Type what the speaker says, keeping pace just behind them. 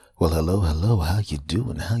Well, hello, how you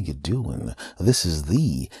doing? How you doing? This is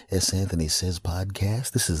the S. Anthony Says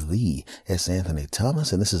podcast. This is the S. Anthony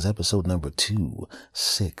Thomas, and this is episode number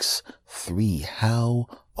 263. How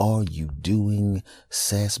are you doing,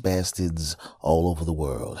 sass bastards all over the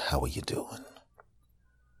world? How are you doing?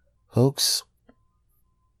 Folks,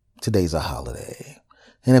 today's a holiday,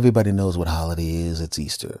 and everybody knows what holiday is. It's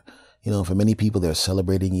Easter. You know, for many people, they're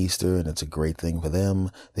celebrating Easter, and it's a great thing for them.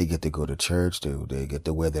 They get to go to church. They get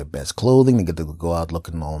to wear their best clothing. They get to go out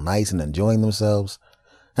looking all nice and enjoying themselves.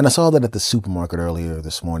 And I saw that at the supermarket earlier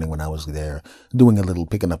this morning when I was there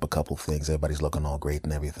picking up a couple things. Everybody's looking all great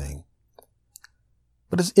and everything.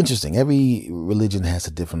 But it's interesting. Every religion has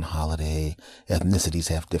a different holiday. Ethnicities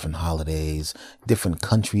have different holidays. Different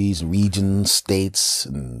countries, regions, states,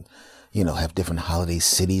 and, have different holidays.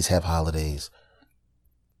 Cities have holidays.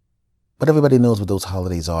 But everybody knows what those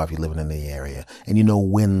holidays are if you're living in the area, and you know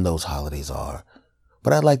when those holidays are.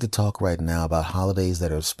 But I'd like to talk right now about holidays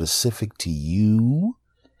that are specific to you,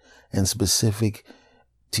 and so specific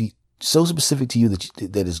to you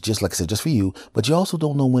that is just, like I said, just for you, but you also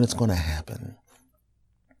don't know when it's going to happen.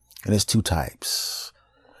 And there's two types.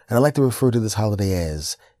 And I like to refer to this holiday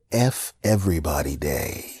as F Everybody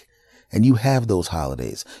Day. And you have those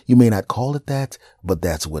holidays. You may not call it that, but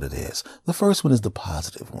that's what it is. The first one is the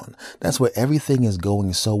positive one. That's where everything is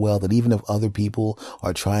going so well that even if other people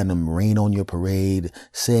are trying to rain on your parade,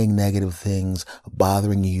 saying negative things,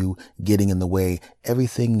 bothering you, getting in the way,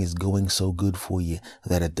 everything is going so good for you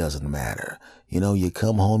that it doesn't matter. You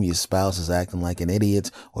come home, your spouse is acting like an idiot,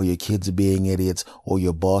 or your kids are being idiots, or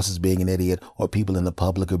your boss is being an idiot, or people in the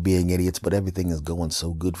public are being idiots, but everything is going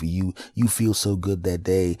so good for you. You feel so good that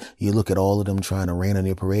day. You look at all of them trying to rain on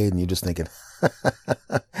your parade, and you're just thinking,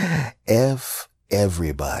 F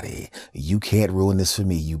everybody. You can't ruin this for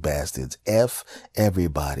me, you bastards. F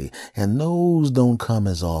everybody. And those don't come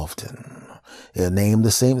as often. They're named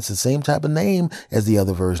the same. It's the same type of name as the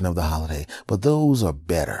other version of the holiday, but those are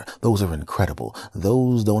better. Those are incredible.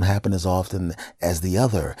 Those don't happen as often as the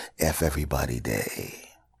other F Everybody Day.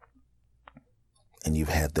 And you've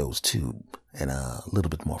had those too, and a little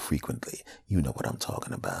bit more frequently. You know what I'm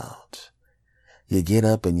talking about. You get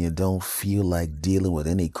up and you don't feel like dealing with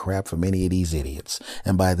any crap from any of these idiots.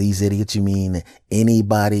 And by these idiots, you mean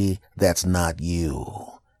anybody that's not you.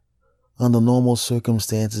 Under normal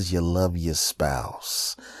circumstances, you love your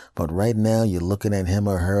spouse. But right now, you're looking at him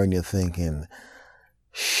or her and you're thinking,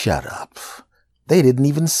 shut up. They didn't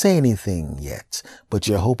even say anything yet, but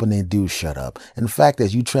you're hoping they do shut up. In fact,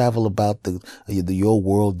 as you travel about your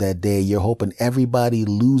world that day, you're hoping everybody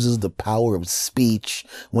loses the power of speech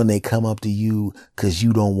when they come up to you because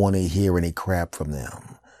you don't want to hear any crap from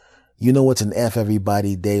them. You know it's an F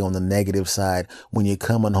Everybody Day on the negative side when you're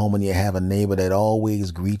coming home and you have a neighbor that always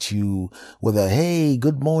greets you with a, hey,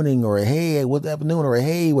 good morning, or a, hey, good afternoon, or a,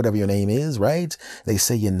 hey, whatever your name is, right? They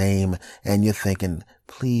say your name and you're thinking,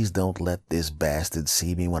 please don't let this bastard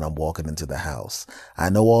see me when I'm walking into the house. I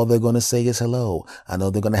know all they're going to say is hello. I know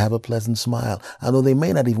they're going to have a pleasant smile. I know they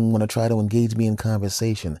may not even want to try to engage me in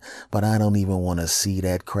conversation, but I don't even want to see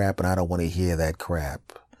that crap and I don't want to hear that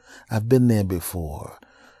crap. I've been there before.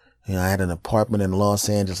 I had an apartment in Los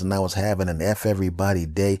Angeles and I was having an F Everybody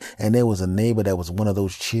Day, and there was a neighbor that was one of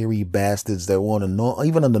those cheery bastards that were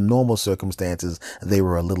even under normal circumstances, they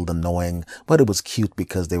were a little annoying, but it was cute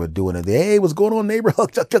because they were doing it. Hey, what's going on, neighbor?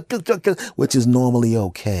 Which is normally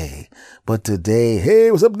okay. But today, hey,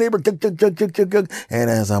 what's up, neighbor? And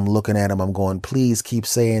as I'm looking at him, I'm going, please keep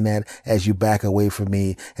saying that as you back away from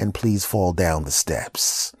me, and please fall down the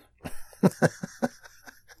steps.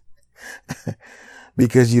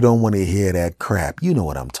 Because you don't want to hear that crap. You know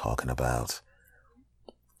what I'm talking about.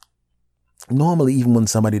 Normally, even when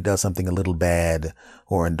somebody does something a little bad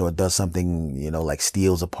or does something, like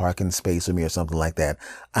steals a parking space from me or something like that,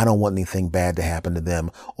 I don't want anything bad to happen to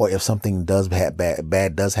them. Or if something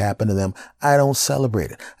bad does happen to them, I don't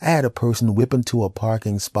celebrate it. I had a person whip into a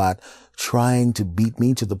parking spot trying to beat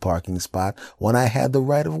me to the parking spot when I had the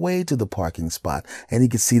right of way to the parking spot. And you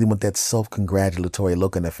could see them with that self-congratulatory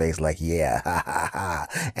look in their face like, yeah, ha, ha, ha.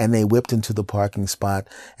 And they whipped into the parking spot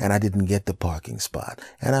and I didn't get the parking spot.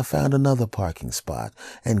 And I found another parking spot.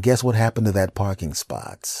 And guess what happened to that parking spot?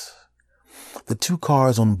 The two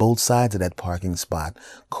cars on both sides of that parking spot,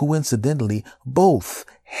 coincidentally, both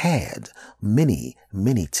had many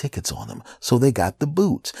tickets on them. So they got the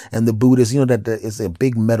boot. And the boot is, that is a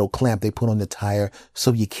big metal clamp they put on the tire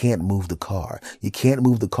so you can't move the car. You can't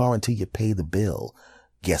move the car until you pay the bill.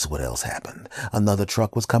 Guess what else happened? Another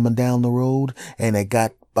truck was coming down the road and it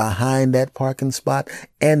got behind that parking spot,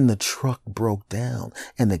 and the truck broke down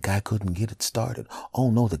and the guy couldn't get it started.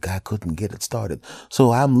 Oh no, the guy couldn't get it started.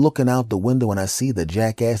 So I'm looking out the window and I see the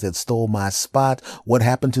jackass that stole my spot. What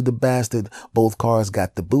happened to the bastard? Both cars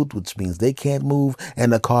got the boot, which means they can't move,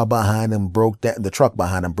 and the car behind him broke down. The truck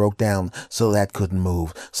behind him broke down, so that couldn't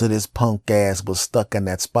move. So this punk ass was stuck in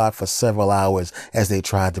that spot for several hours as they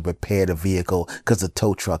tried to repair the vehicle because the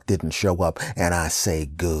tow truck didn't show up. And I say,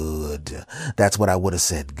 good. That's what I would have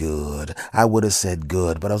said, good. I would have said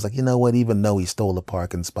good. But I was like, you know what? Even though he stole a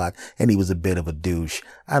parking spot and he was a bit of a douche,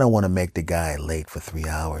 I don't want to make the guy late for 3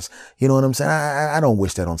 hours. You know what I'm saying? I don't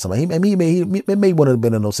wish that on somebody. He may want to have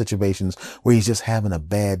been in those situations where he's just having a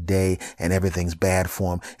bad day and everything's bad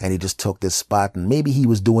for him. And he just took this spot and maybe he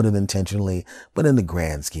was doing it intentionally. But in the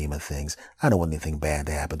grand scheme of things, I don't want anything bad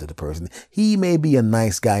to happen to the person. He may be a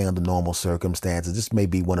nice guy under normal circumstances. This may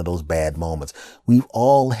be one of those bad moments. We've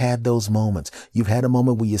all had those moments. You've had a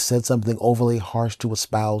moment where you said something overly harsh to a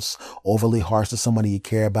spouse, overly harsh to somebody you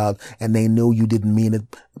care about, and they knew you didn't mean it,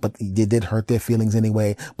 but you did hurt their feelings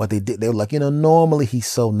anyway. But they were like, normally he's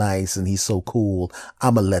so nice and he's so cool.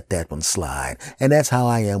 I'm going to let that one slide. And that's how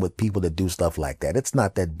I am with people that do stuff like that. It's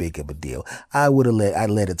not that big of a deal. I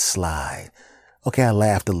let it slide. Okay, I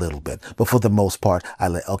laughed a little bit, but for the most part, I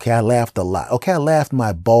laughed a lot. Okay, I laughed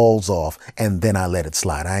my balls off and then I let it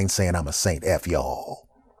slide. I ain't saying I'm a saint, F y'all.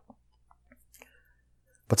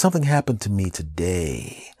 But something happened to me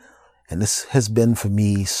today. And this has been for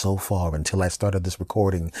me so far until I started this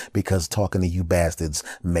recording, because talking to you bastards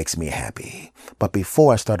makes me happy. But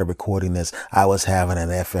before I started recording this, I was having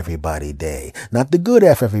an F everybody day. Not the good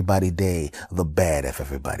F everybody day, the bad F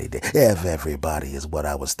everybody day. F everybody is what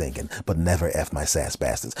I was thinking, but never F my sass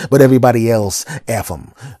bastards. But everybody else, F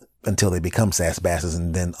them. Until they become sass bastards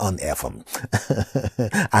and then un-F them.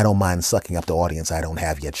 I don't mind sucking up the audience I don't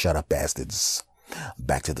have yet. Shut up, bastards.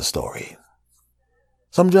 Back to the story.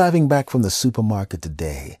 So I'm driving back from the supermarket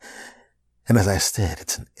today, and as I said,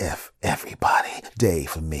 it's an F everybody day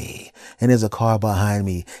for me. And there's a car behind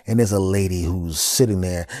me, and there's a lady who's sitting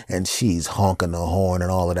there, and she's honking the horn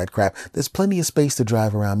and all of that crap. There's plenty of space to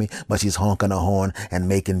drive around me, but she's honking the horn and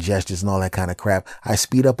making gestures and all that kind of crap. I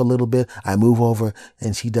speed up a little bit, I move over,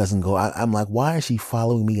 and she doesn't go. I'm like, why is she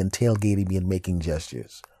following me and tailgating me and making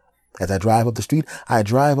gestures? As I drive up the street, I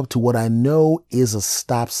drive up to what I know is a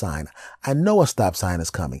stop sign. I know a stop sign is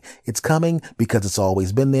coming. It's coming because it's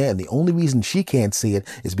always been there. And the only reason she can't see it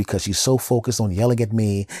is because she's so focused on yelling at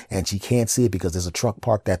me, and she can't see it because there's a truck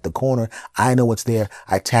parked at the corner. I know it's there.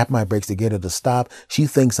 I tap my brakes to get her to stop. She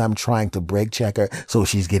thinks I'm trying to brake check her, so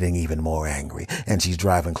she's getting even more angry, and she's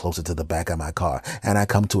driving closer to the back of my car. And I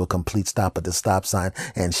come to a complete stop at the stop sign,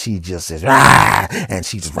 and she just says, "Rah!" And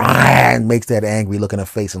she just and makes that angry look in her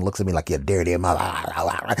face and looks at me like, "You dirty mother,"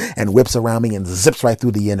 and whips around me and zips right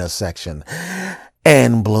through the intersection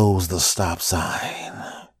and blows the stop sign.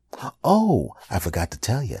 Oh, I forgot to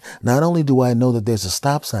tell you. Not only do I know that there's a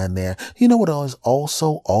stop sign there, you know what is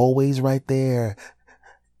also always right there?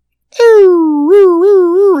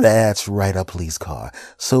 That's right, a police car.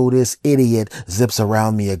 So this idiot zips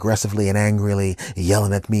around me aggressively and angrily,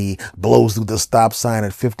 yelling at me, blows through the stop sign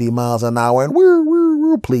at 50 miles an hour,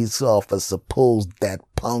 and police officer pulls that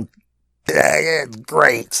punk. It's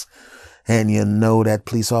great. And you know that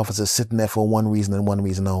police officer's sitting there for one reason and one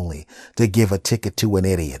reason only, to give a ticket to an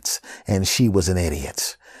idiot. And she was an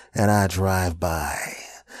idiot. And I drive by.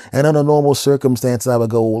 And under normal circumstances, I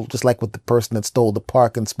would go, just like with the person that stole the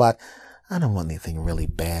parking spot, I don't want anything really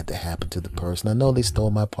bad to happen to the person. I know they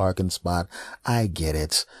stole my parking spot. I get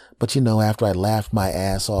it. But after I laughed my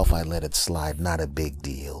ass off, I let it slide. Not a big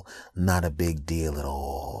deal. Not a big deal at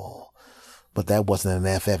all. But that wasn't an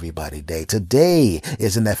F everybody day. Today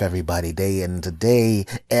is an F everybody day, and today,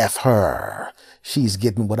 F her. She's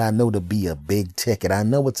getting what I know to be a big ticket. I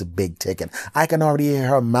know it's a big ticket. I can already hear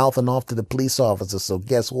her mouthing off to the police officer, so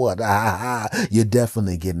guess what? You're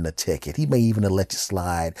definitely getting a ticket. He may even have let you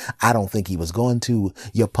slide. I don't think he was going to.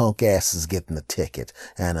 Your punk ass is getting a ticket.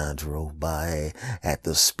 And I drove by at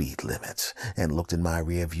the speed limit and looked in my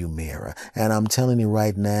rearview mirror. And I'm telling you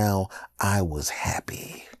right now, I was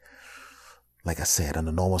happy. Like I said,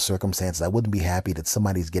 under normal circumstances, I wouldn't be happy that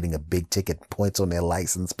somebody's getting a big ticket, points on their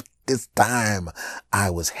license. But this time,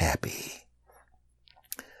 I was happy.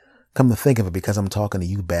 Come to think of it, because I'm talking to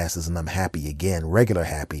you bastards and I'm happy again, regular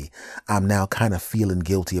happy, I'm now kind of feeling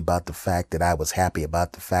guilty about the fact that I was happy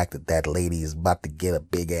about the fact that that lady is about to get a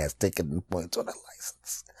big ass ticket and points on her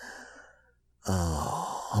license.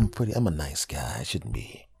 Oh, I'm a nice guy. I shouldn't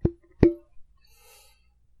be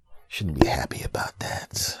happy about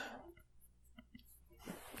that.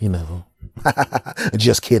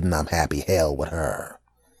 Just kidding, I'm happy. Hell with her.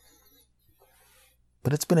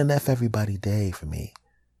 But it's been an F everybody day for me.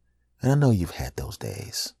 And I know you've had those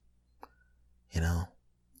days. You know,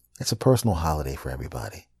 it's a personal holiday for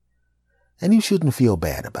everybody. And you shouldn't feel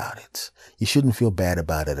bad about it. You shouldn't feel bad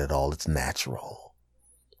about it at all. It's natural.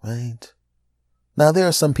 Right? Now, there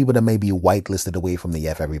are some people that may be whitelisted away from the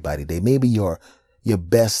F everybody day. Maybe your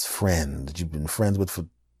best friend that you've been friends with for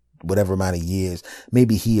whatever amount of years,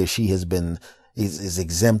 maybe he or she is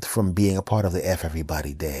exempt from being a part of the F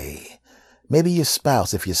everybody day. Maybe your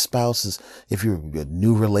spouse, if you're in a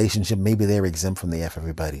new relationship, maybe they're exempt from the F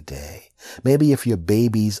everybody day. Maybe if your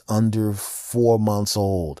baby's under 4 months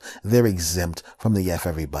old, they're exempt from the F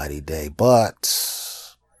everybody day. But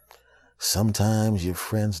sometimes your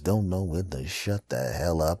friends don't know when to shut the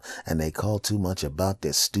hell up, and they call too much about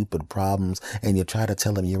their stupid problems, and you try to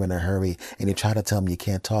tell them you're in a hurry, and you try to tell them you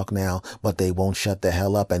can't talk now, but they won't shut the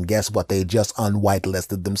hell up, and guess what? They just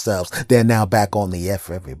unwhitelisted themselves. They're now back on the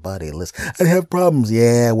F everybody list. I have problems.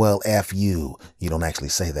 Yeah, well, F you. You don't actually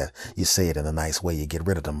say that. You say it in a nice way. You get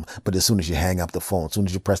rid of them. But as soon as you hang up the phone, as soon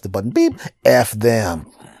as you press the button, beep, F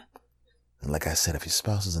them. And like I said, if your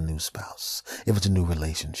spouse is a new spouse, if it's a new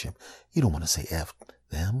relationship, you don't want to say F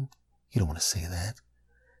them. You don't want to say that.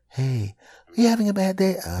 Hey, are you having a bad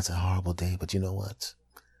day? It's a horrible day, but you know what?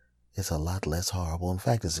 It's a lot less horrible. In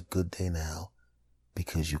fact, it's a good day now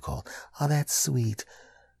because you called. Oh, that's sweet.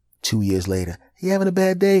 2 years later, you having a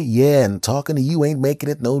bad day? Yeah, and talking to you ain't making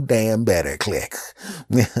it no damn better. Click.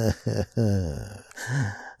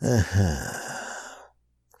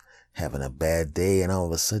 Having a bad day, and all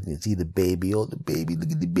of a sudden you see the baby. Oh, the baby, look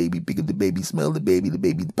at the baby, pick up the baby, smell the baby, the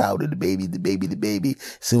powder, the baby.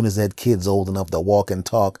 As soon as that kid's old enough to walk and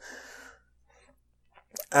talk,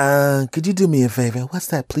 could you do me a favor? What's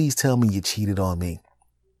that? Please tell me you cheated on me.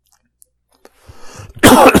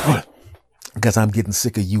 Because I'm getting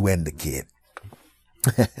sick of you and the kid.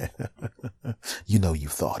 You know you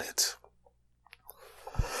thought it.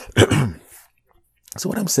 So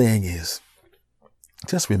what I'm saying is,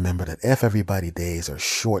 just remember that F everybody days are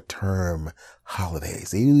short-term holidays.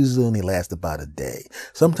 They usually only last about a day.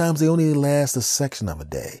 Sometimes they only last a section of a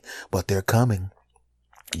day, but they're coming.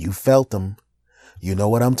 You felt them. You know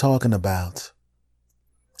what I'm talking about.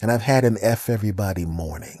 And I've had an F everybody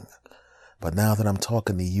morning, but now that I'm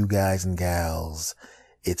talking to you guys and gals,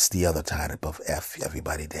 it's the other type of F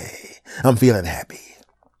everybody day. I'm feeling happy.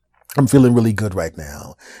 I'm feeling really good right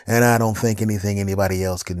now, and I don't think anything anybody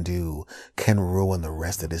else can do can ruin the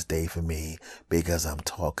rest of this day for me because I'm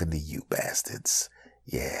talking to you bastards.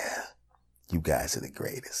 Yeah, you guys are the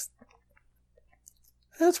greatest.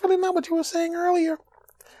 That's really not what you were saying earlier.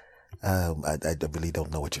 I really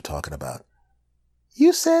don't know what you're talking about.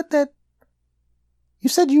 You said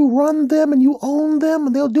you run them and you own them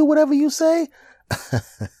and they'll do whatever you say?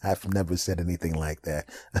 I've never said anything like that.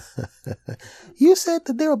 You said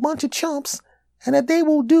that they're a bunch of chumps and that they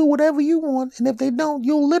will do whatever you want, and if they don't,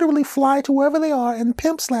 you'll literally fly to wherever they are and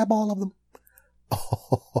pimp slap all of them.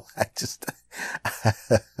 Oh,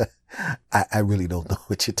 I really don't know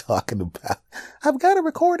what you're talking about. I've got a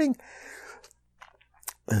recording.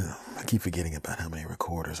 I keep forgetting about how many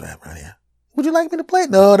recorders I have right here. Would you like me to play it?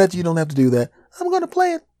 No, you don't have to do that. I'm going to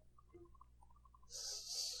play it.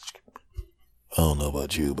 I don't know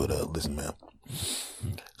about you, but listen, man.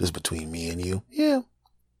 Just between me and you. Yeah.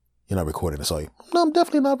 You're not recording this, are you? No, I'm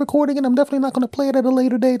definitely not recording it. I'm definitely not going to play it at a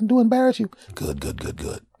later date and to embarrass you. Good. Let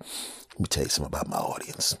me tell you something about my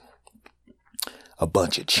audience. A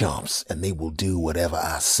bunch of chumps, and they will do whatever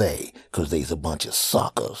I say because they's a bunch of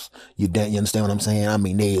suckers. You understand what I'm saying? I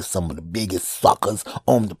mean, they're some of the biggest suckers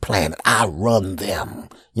on the planet. I run them.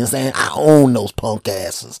 You understand? I own those punk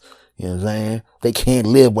asses. You know what I'm saying? They can't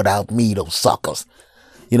live without me, those suckers.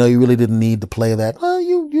 You know, you really didn't need to play that. Well,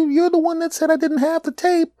 you're the one that said I didn't have the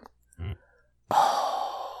tape.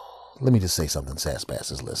 Oh, let me just say something, Sass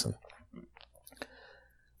Passes. Listen.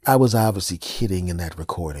 I was obviously kidding in that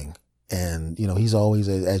recording. And, you know, he's always,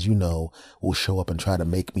 as you know, will show up and try to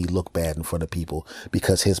make me look bad in front of people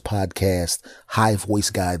because his podcast, High Voice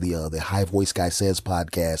Guy, the High Voice Guy Says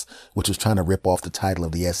podcast, which was trying to rip off the title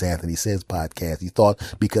of the S. Anthony Says podcast. He thought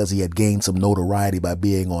because he had gained some notoriety by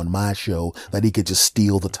being on my show that he could just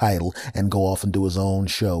steal the title and go off and do his own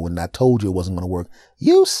show. And I told you it wasn't going to work.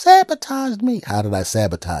 You sabotaged me. How did I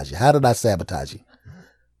sabotage you?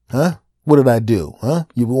 Huh? What did I do? Huh?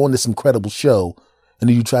 You were on this incredible show. And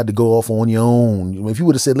then you tried to go off on your own. If you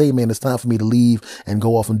would have said, hey, man, it's time for me to leave and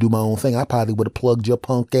go off and do my own thing, I probably would have plugged your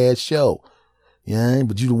punk ass show. Yeah,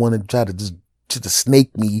 but you don't want to try to just to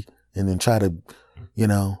snake me and then try to, you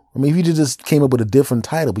know. I mean, if you just came up with a different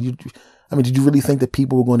title, but did you really think that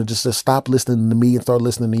people were going to just stop listening to me and start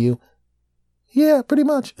listening to you? Yeah, pretty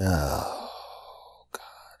much. Oh, God.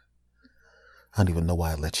 I don't even know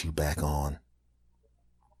why I let you back on.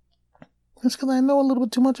 It's because I know a little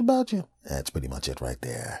bit too much about you. That's pretty much it right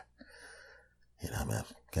there. You know, man,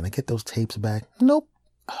 can I get those tapes back? Nope.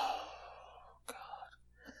 Oh, God.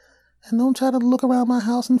 And don't try to look around my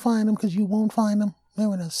house and find them, because you won't find them.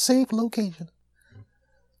 They're in a safe location.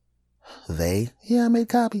 They? Yeah, I made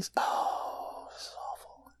copies. Oh, this is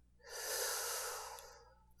awful.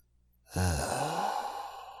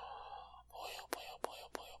 Boy.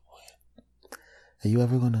 Are you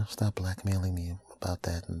ever going to stop blackmailing me about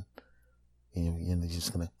that? And you're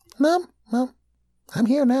just going to... No, I'm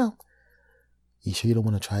here now. You sure you don't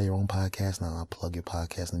want to try your own podcast? Now I'll plug your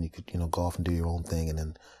podcast, and you could, go off and do your own thing, and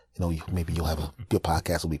then, maybe you'll have your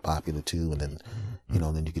podcast will be popular too, and then,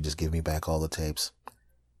 then you could just give me back all the tapes.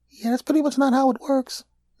 Yeah, that's pretty much not how it works.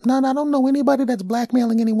 No, I don't know anybody that's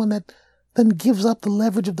blackmailing anyone that then gives up the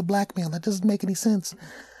leverage of the blackmail. That doesn't make any sense.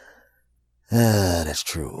 That's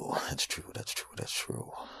true. That's true.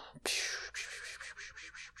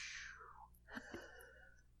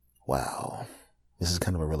 Wow. This is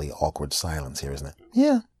kind of a really awkward silence here, isn't it?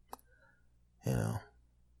 Yeah. Do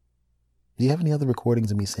you have any other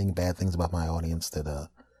recordings of me saying bad things about my audience that, that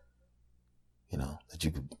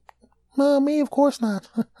you could... Me, of course not.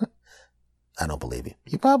 I don't believe you.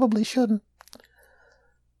 You probably shouldn't.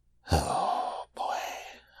 Oh, boy.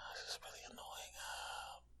 This is really annoying.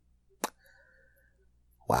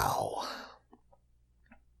 Wow.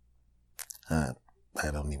 I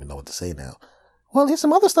don't even know what to say now. Well, here's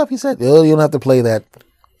some other stuff you said. Oh, you don't have to play that.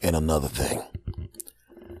 And another thing.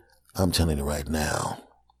 I'm telling you right now,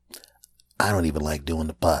 I don't even like doing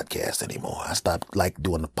the podcast anymore. I stopped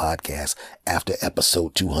doing the podcast after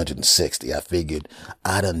episode 260. I figured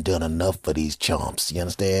I done enough for these chumps. You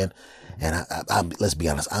understand? And I let's be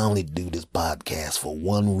honest, I only do this podcast for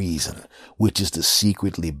one reason, which is to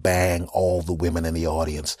secretly bang all the women in the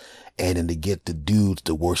audience, and then to get the dudes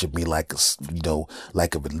to worship me like a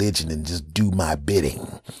religion and just do my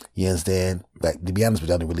bidding. You understand? But to be honest with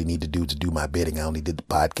you, I don't really need the dudes to do my bidding. I only did the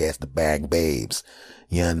podcast to bang babes.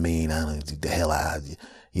 You know what I mean? I don't the hell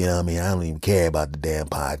you know what I mean? I don't even care about the damn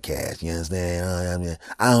podcast. You understand?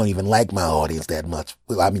 I don't even like my audience that much.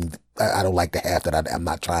 I mean, I don't like the half that I'm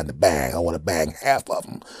not trying to bang. I want to bang half of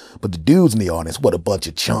them. But the dudes in the audience, what a bunch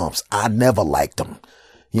of chumps. I never liked them.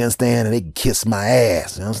 You understand? And they can kiss my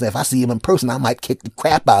ass. You understand? If I see them in person, I might kick the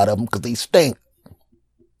crap out of them because they stink.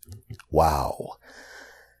 Wow.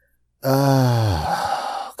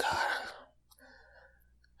 Oh, God.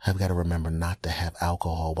 I've got to remember not to have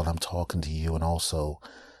alcohol when I'm talking to you. And also,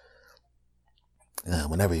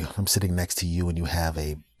 whenever I'm sitting next to you and you have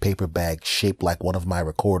a paper bag shaped like one of my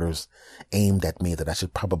recorders aimed at me, that I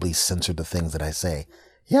should probably censor the things that I say.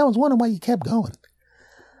 Yeah, I was wondering why you kept going.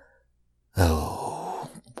 Oh,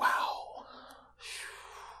 wow.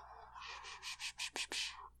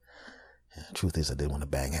 Yeah, the truth is, I did want to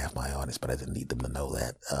bang half my audience, but I didn't need them to know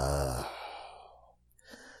that.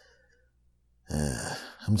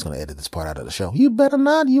 I'm just going to edit this part out of the show. You better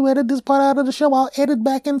not. You edit this part out of the show. I'll edit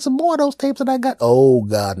back in some more of those tapes that I got. Oh,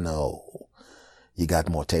 God, no. You got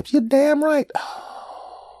more tapes. You're damn right.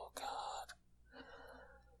 Oh,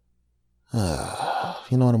 God.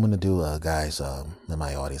 You know what I'm going to do, guys, in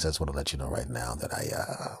my audience? I just want to let you know right now that I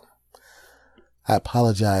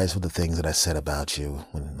apologize for the things that I said about you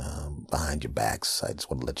when behind your backs. I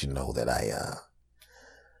just want to let you know that I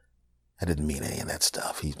didn't mean any of that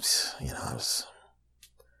stuff.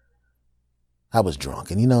 I was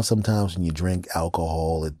drunk. And sometimes when you drink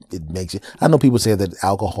alcohol, it makes you, I know people say that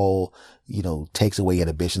alcohol, takes away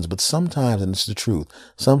inhibitions, but sometimes, and it's the truth,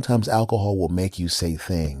 sometimes alcohol will make you say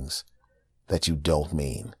things that you don't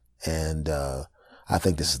mean. And, I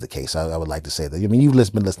think this is the case. I would like to say that. I mean, you've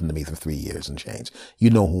been listening to me for 3 years and change. You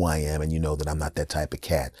know who I am, and you know that I'm not that type of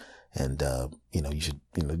cat. And, you should,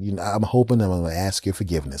 I'm hoping I'm going to ask your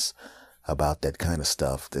forgiveness about that kind of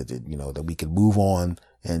stuff, that we can move on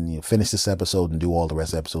and finish this episode and do all the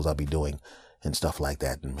rest of the episodes I'll be doing and stuff like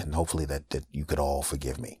that. And hopefully that you could all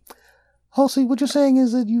forgive me. Oh, see, what you're saying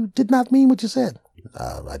is that you did not mean what you said.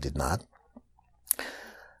 I did not.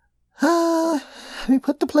 Let me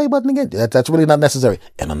put the play button again. That's really not necessary.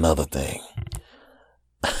 And another thing,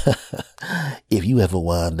 if you ever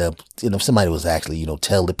wind up, if somebody was actually,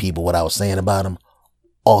 tell the people what I was saying about them,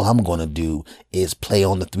 all I'm going to do is play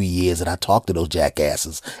on the 3 years that I talked to those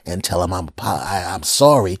jackasses and tell them I'm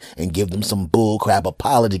sorry and give them some bullcrap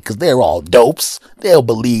apology, because they're all dopes. They'll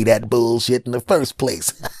believe that bullshit in the first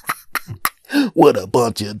place. What a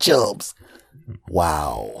bunch of chumps.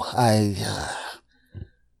 Wow.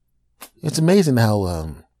 It's amazing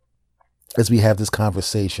how, as we have this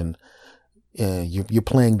conversation, you're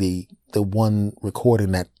playing the one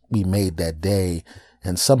recording that we made that day,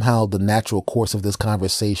 and somehow the natural course of this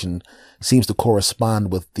conversation seems to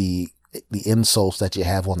correspond with the insults that you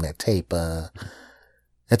have on that tape.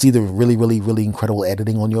 That's either really, really, really incredible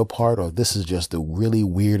editing on your part, or this is just the really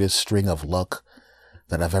weirdest string of luck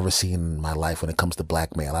that I've ever seen in my life when it comes to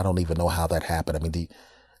blackmail. I don't even know how that happened. I mean,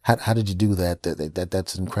 how did you do that?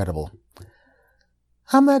 That's incredible.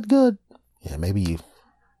 I'm that good. Yeah, maybe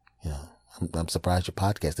you know, I'm surprised your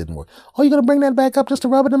podcast didn't work. Oh, you're going to bring that back up just to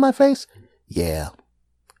rub it in my face? Yeah.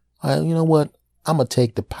 You know what? I'm going to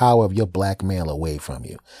take the power of your blackmail away from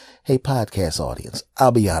you. Hey, podcast audience,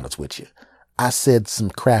 I'll be honest with you. I said some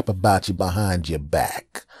crap about you behind your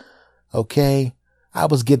back. Okay? I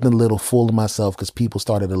was getting a little full of myself because people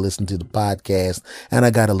started to listen to the podcast, and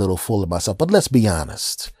I got a little full of myself. But let's be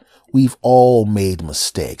honest. We've all made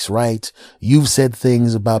mistakes, right? You've said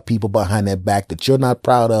things about people behind their back that you're not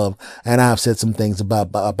proud of, and I've said some things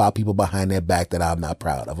about people behind their back that I'm not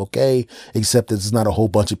proud of, okay? Except that there's not a whole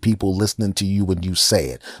bunch of people listening to you when you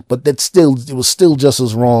say it. But it was still just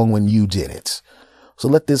as wrong when you did it. So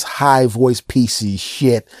let this high voice piece of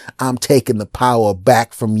shit, I'm taking the power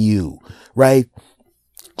back from you, right?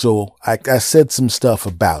 So I said some stuff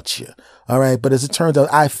about you. All right. But as it turns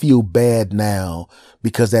out, I feel bad now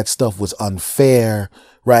because that stuff was unfair.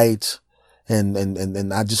 Right.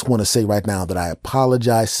 And I just want to say right now that I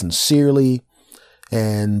apologize sincerely.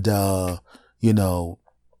 And, you know,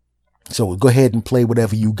 so go ahead and play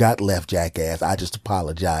whatever you got left, jackass. I just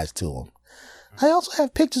apologize to him. I also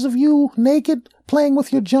have pictures of you naked playing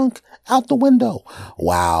with your junk out the window.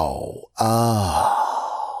 Wow.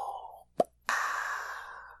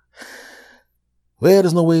 Well,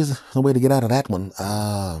 there's no way to get out of that one.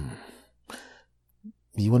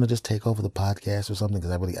 You want to just take over the podcast or something?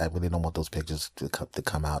 Because I really don't want those pictures to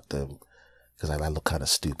come out because I look kind of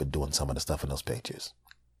stupid doing some of the stuff in those pictures.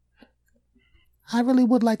 I really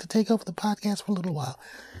would like to take over the podcast for a little while.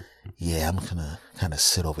 Yeah, I'm gonna kind of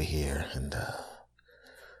sit over here and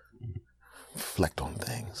reflect on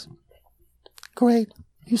things. Great,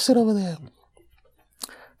 you sit over there.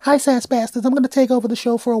 Hi, Sass Bastards. I'm gonna take over the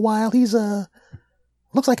show for a while. He's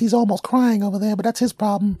looks like he's almost crying over there, but that's his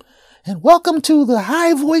problem. And welcome to the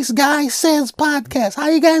High Voice Guy Says podcast. How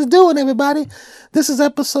you guys doing, everybody? This is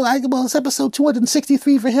it's episode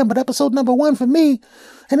 263 for him, but episode number 1 for me.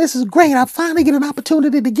 And this is great. I finally get an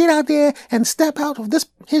opportunity to get out there and step out of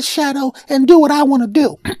his shadow and do what I want to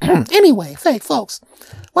do. Anyway, folks,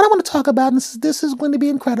 what I want to talk about, and this is going to be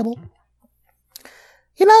incredible.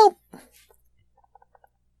 I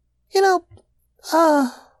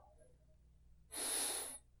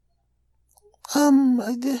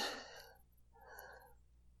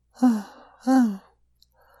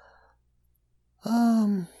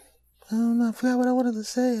forgot what I wanted to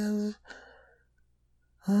say.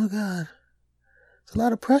 Oh God, it's a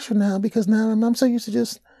lot of pressure now because now I'm so used to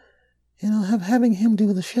just, having him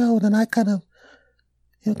do the show, and then I kind of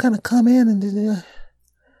come in and it's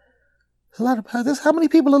a lot of this. How many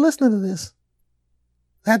people are listening to this?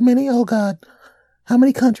 That many? Oh God, how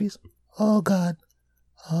many countries? Oh God.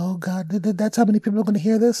 Oh God, that's how many people are going to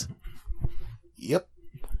hear this? Yep.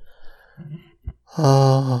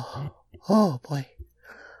 Oh boy.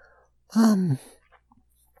 So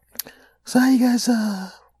how you guys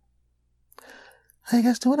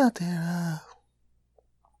doing out there?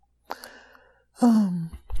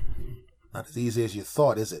 Not as easy as you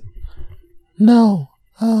thought, is it? No.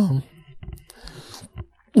 How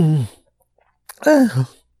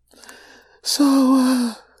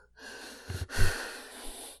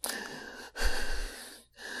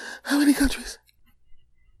many countries?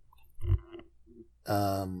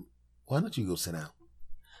 Why don't you go sit down?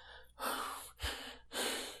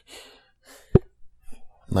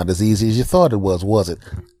 Not as easy as you thought it was it?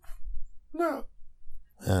 No.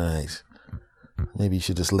 All right. Maybe you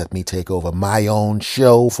should just let me take over my own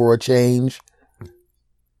show for a change.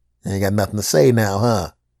 You ain't got nothing to say now,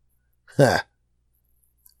 huh? Ha.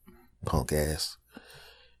 Punk ass.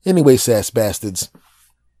 Anyway, Sass Bastards.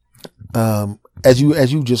 As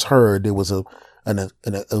you just heard, there was a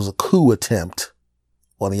coup attempt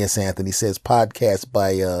on the Yes Anthony Says podcast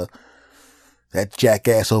by that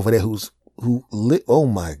jackass over there oh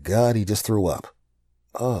my God, he just threw up.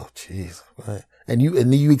 Oh jeez. And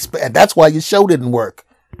you expect that's why your show didn't work.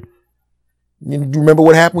 You remember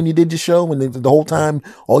what happened when you did your show? And the whole time,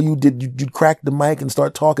 all you did, you cracked the mic and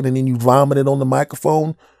start talking, and then you vomited on the microphone.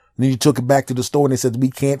 And then you took it back to the store, and they said,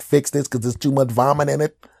 we can't fix this because there's too much vomit in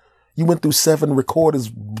it. You went through 7 recorders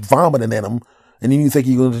vomiting in them, and then you think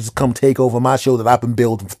you're going to just come take over my show that I've been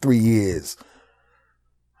building for 3 years.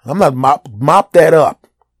 I'm not mop that up.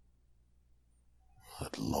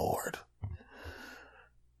 Good Lord.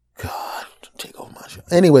 God, take over my show.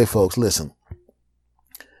 Anyway, folks, listen.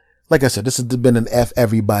 Like I said, this has been an F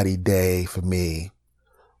everybody day for me.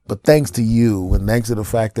 But thanks to you, and thanks to the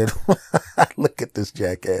fact that, look at this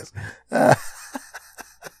jackass.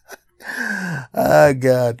 Oh,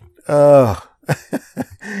 God. Oh.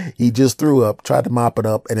 He just threw up, tried to mop it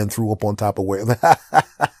up, and then threw up on top of where.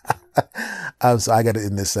 I got to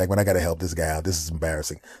end this segment. I got to help this guy out. This is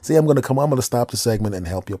embarrassing. See, I'm going to stop the segment and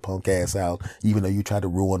help your punk ass out, even though you tried to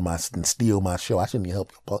ruin and steal my show. I shouldn't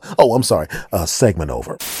help you. Oh, I'm sorry. Segment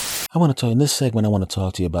over. I want to tell you in this segment, I want to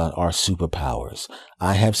talk to you about our superpowers.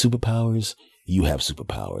 I have superpowers. You have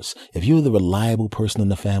superpowers. If you're the reliable person in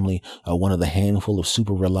the family, or one of the handful of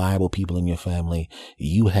super reliable people in your family,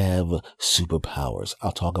 you have superpowers.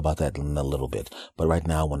 I'll talk about that in a little bit. But right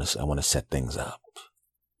now, I want to set things up.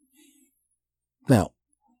 Now,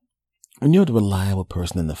 when you're the reliable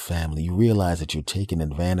person in the family, you realize that you're taken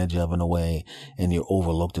advantage of in a way, and you're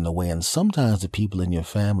overlooked in a way. And sometimes the people in your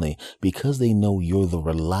family, because they know you're the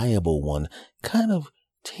reliable one, kind of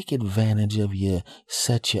take advantage of you,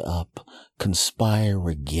 set you up, conspire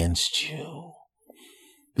against you.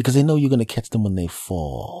 Because they know you're going to catch them when they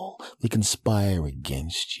fall. They conspire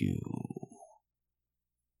against you.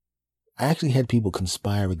 I actually had people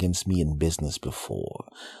conspire against me in business before.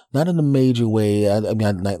 Not in a major way.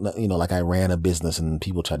 Like I ran a business and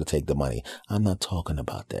people tried to take the money. I'm not talking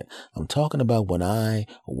about that. I'm talking about when I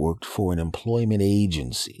worked for an employment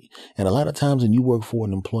agency. And a lot of times when you work for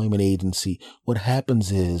an employment agency, what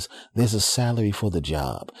happens is there's a salary for the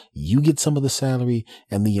job. You get some of the salary,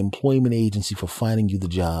 and the employment agency for finding you the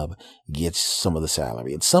job gets some of the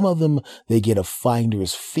salary. And some of them, they get a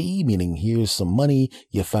finder's fee, meaning here's some money.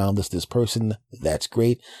 You found this person, that's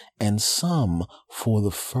great. And some, for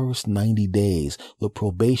the first 90 days, the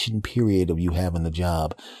probation period of you having the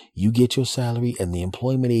job, you get your salary, and the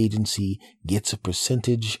employment agency gets a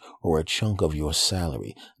percentage or a chunk of your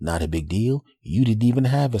salary. Not a big deal. You didn't even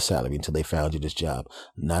have a salary until they found you this job.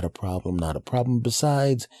 Not a problem, not a problem.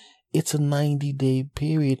 Besides, it's a 90-day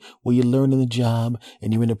period where you're learning the job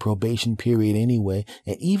and you're in a probation period anyway.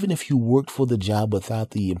 And even if you worked for the job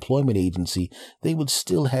without the employment agency, they would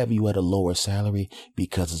still have you at a lower salary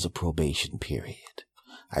because it's a probation period.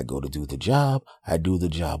 I go to do the job. I do the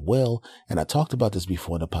job well. And I talked about this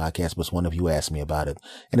before in the podcast, but one of you asked me about it.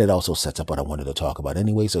 And it also sets up what I wanted to talk about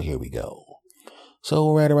anyway. So here we go.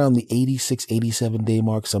 So right around the 86, 87 day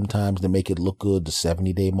mark, sometimes to make it look good, the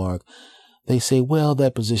 70-day mark, they say, well,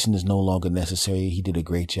 that position is no longer necessary. He did a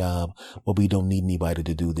great job, but we don't need anybody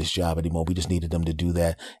to do this job anymore. We just needed them to do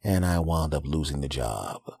that. And I wound up losing the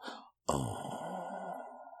job. Oh,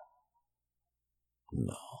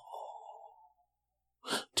 no.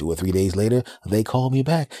 2 or 3 days later, they call me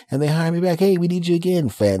back and they hire me back. Hey, we need you again.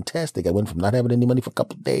 Fantastic. I went from not having any money for a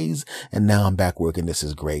couple of days and now I'm back working. This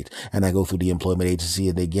is great. And I go through the employment agency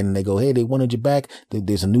and they go, hey, they wanted you back.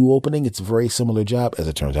 There's a new opening. It's a very similar job. As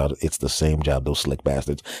it turns out, it's the same job, those slick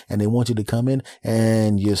bastards. And they want you to come in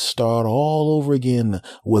and you start all over again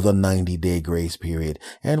with a 90-day grace period.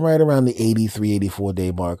 And right around the 83, 84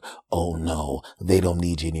 day mark, oh no, they don't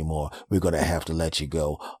need you anymore. We're going to have to let you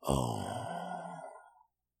go. Oh.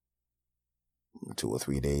 2 or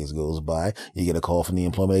 3 days goes by, you get a call from the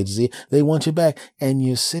employment agency, they want you back, and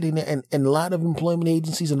you're sitting there, and a lot of employment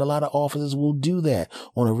agencies and a lot of offices will do that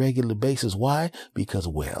on a regular basis. Why? Because,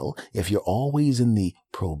 well, if you're always in the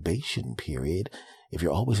probation period,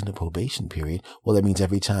 well, that means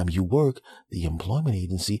every time you work, the employment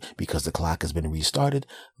agency, because the clock has been restarted,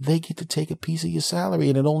 they get to take a piece of your salary,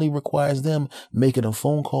 and it only requires them making a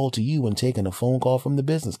phone call to you and taking a phone call from the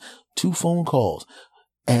business. 2 phone calls.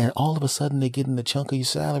 And all of a sudden they're getting a chunk of your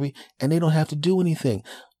salary and they don't have to do anything.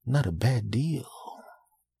 Not a bad deal.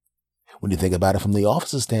 When you think about it from the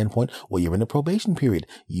officer's standpoint, well, you're in a probation period.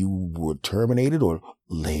 You were terminated or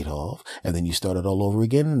laid off, and then you started all over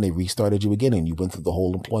again, and they restarted you again, and you went through the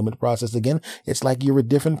whole employment process again. It's like you're a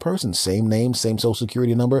different person. Same name, same social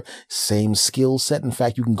security number, same skill set. In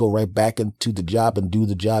fact, you can go right back into the job and do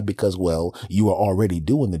the job because, well, you are already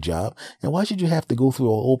doing the job. And why should you have to go through a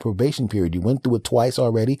whole probation period? You went through it twice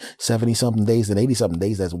already, 70-something days and 80-something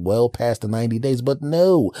days. That's well past the 90 days. But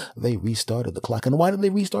no, they restarted the clock. And why did they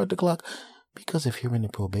restart the clock? Because if you're in the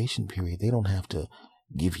probation period, they don't have to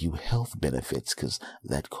give you health benefits because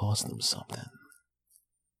that costs them something.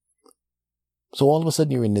 So all of a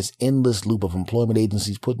sudden you're in this endless loop of employment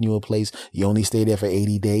agencies putting you in place. You only stay there for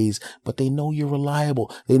 80 days, but they know you're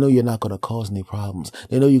reliable. They know you're not going to cause any problems.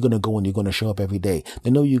 They know you're going to go and you're going to show up every day. They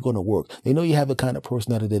know you're going to work. They know you have the kind of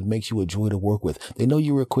personality that makes you a joy to work with. They know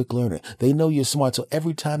you're a quick learner. They know you're smart. So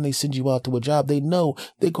every time they send you out to a job, they know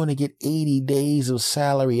they're going to get 80 days of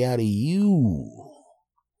salary out of you.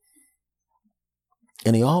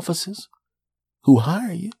 And the officers who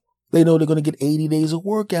hire you, they know they're going to get 80 days of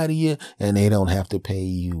work out of you, and they don't have to pay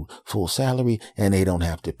you full salary, and they don't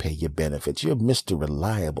have to pay your benefits. You're Mr.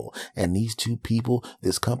 Reliable. And these two people,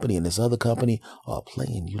 this company and this other company, are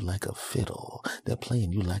playing you like a fiddle. They're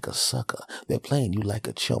playing you like a sucker. They're playing you like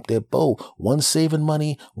a chump. They're both. One's saving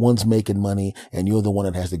money, one's making money, and you're the one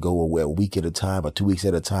that has to go away a week at a time or 2 weeks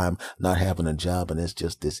at a time, not having a job, and it's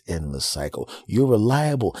just this endless cycle. You're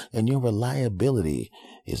reliable, and your reliability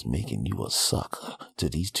is making you a sucker to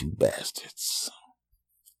these two bastards.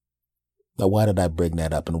 Now, why did I bring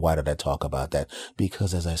that up and why did I talk about that?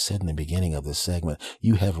 Because as I said in the beginning of this segment,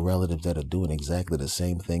 you have relatives that are doing exactly the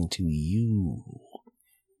same thing to you.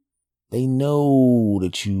 They know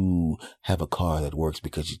that you have a car that works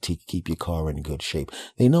because you keep your car in good shape.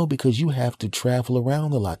 They know because you have to travel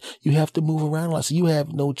around a lot. You have to move around a lot. So you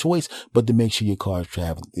have no choice but to make sure your car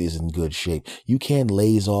is in good shape. You can't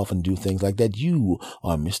laze off and do things like that. You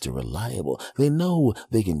are Mr. Reliable. They know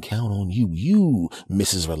they can count on you. You,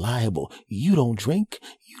 Mrs. Reliable. You don't drink.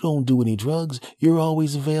 You don't do any drugs. You're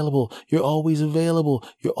always available. You're always available.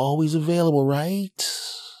 You're always available, right?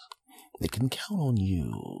 They can count on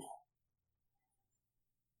you.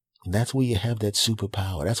 And that's where you have that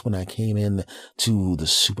superpower. That's when I came in to the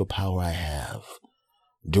superpower I have.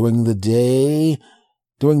 During the day,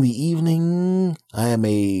 during the evening, I am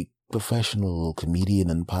a professional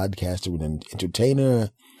comedian and podcaster and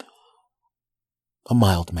entertainer, a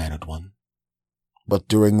mild-mannered one. But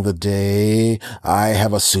during the day, I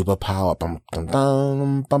have a superpower.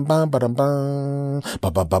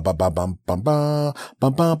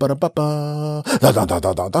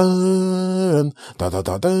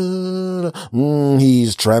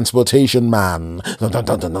 He's Transportation Man.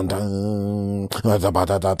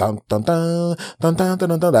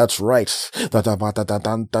 That's right.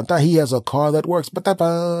 He has a car that works.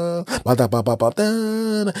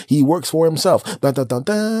 He works for himself.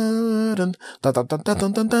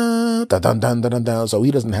 So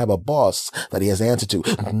he doesn't have a boss that he has to answer to.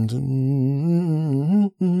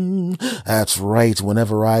 That's right.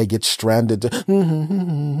 Whenever I get stranded,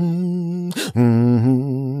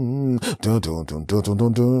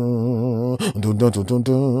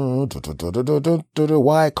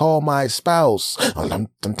 why call my spouse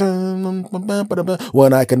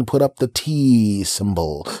when I can put up the T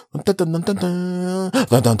symbol?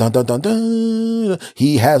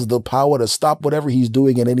 He has the power to stop whatever he's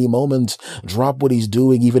doing at any moment, drop what he's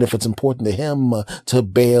doing, even if it's important to him, to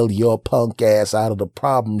bail your punk ass out of the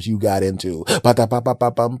problems you got into.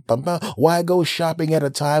 Why go shopping at a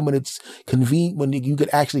time when it's convenient, when you could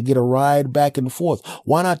actually get a ride back and forth?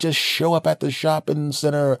 Why not just show up at the shopping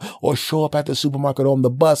center or show up at the supermarket on the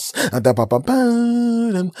bus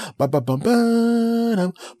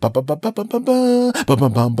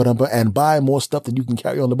and buy more stuff than you can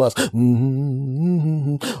carry on the bus?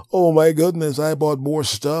 Oh my goodness, I bought more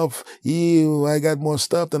stuff. Ew, I got more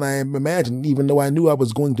stuff than I imagined, even though I knew I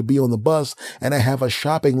was going to be on the bus, and I have a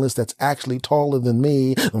shopping list that's actually taller than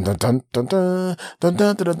me. What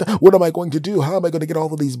am I going to do? How am I going to get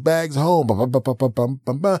all of these bags home?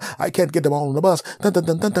 I can't get them all on the bus.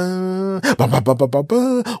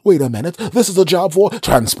 Wait a minute. This is a job for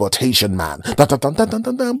Transportation Man.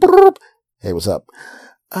 Hey, what's up?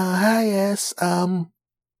 Hi, yes.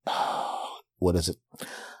 What is it?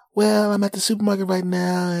 Well, I'm at the supermarket right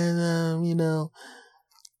now, and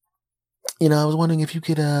I was wondering if you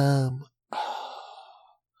could, I'm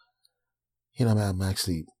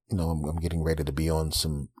actually, I'm getting ready to be on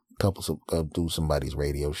do somebody's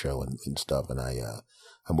radio show and stuff, and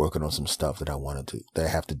I'm working on some stuff that I'm going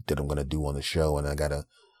to do on the show, and I got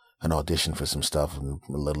an audition for some stuff a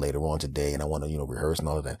little later on today, and I want to, rehearse and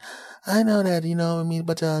all of that. I know that,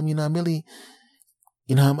 but I'm really,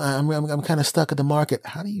 I'm kind of stuck at the market.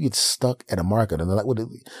 How do you get stuck at a market? And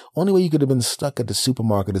only way you could have been stuck at the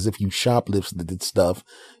supermarket is if you shoplifted stuff,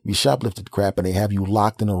 you shoplifted crap, and they have you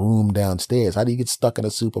locked in a room downstairs. How do you get stuck in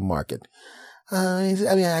a supermarket?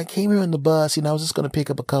 I came here on the bus. I was just going to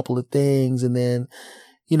pick up a couple of things, and then,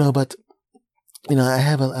 but I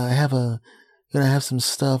have some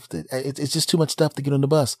stuff that it's just too much stuff to get on the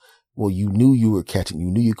bus. Well, you knew you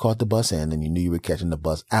caught the bus in, and you knew you were catching the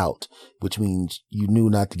bus out, which means you knew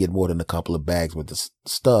not to get more than a couple of bags with the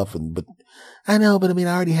stuff. But I know, but I mean,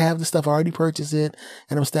 I already have the stuff. I already purchased it,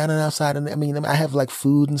 and I'm standing outside, and I mean, I have like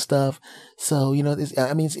food and stuff. So,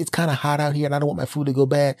 it's kind of hot out here, and I don't want my food to go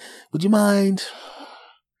bad. Would you mind?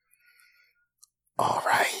 All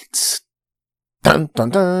right. Dun, dun,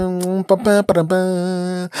 dun,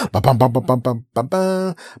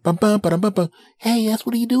 Hey, yes,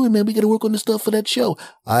 what are you doing, man? We gotta work on the stuff for that show.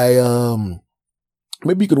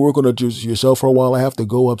 Maybe you could work on it yourself for a while. I have to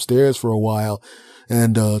go upstairs for a while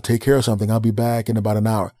and take care of something. I'll be back in about an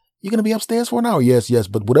hour. You're gonna be upstairs for an hour? Yes,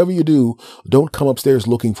 but whatever you do, don't come upstairs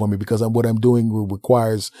looking for me, because what I'm doing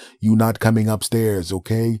requires you not coming upstairs,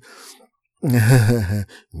 okay?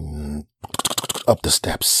 Up the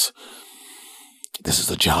steps. This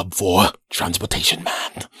is a job for transportation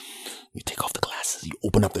man. You take off the glasses, you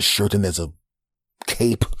open up the shirt, and there's a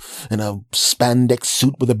cape and a spandex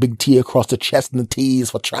suit with a big T across the chest, and the T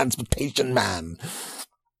is for transportation man.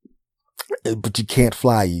 But you can't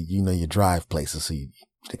fly, you drive places, so you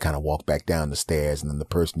kind of walk back down the stairs, and then the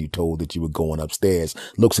person you told that you were going upstairs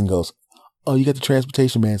looks and goes, "Oh, you got the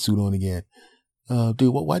transportation man suit on again.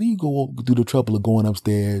 Dude, why do you go through the trouble of going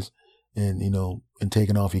upstairs and, and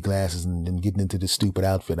taking off your glasses and getting into this stupid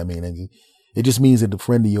outfit?" I mean, it just means that a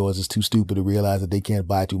friend of yours is too stupid to realize that they can't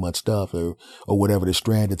buy too much stuff or whatever. They're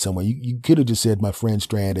stranded somewhere. You could have just said, "My friend's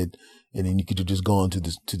stranded," and then you could have just gone to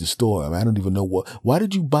the store. I mean, I don't even know why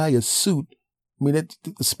did you buy a suit? I mean, that's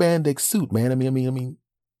the spandex suit, man. I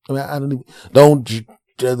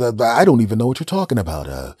don't even know what you're talking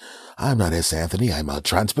about. I'm not S. Anthony. I'm a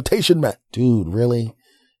transportation man. Dude, really?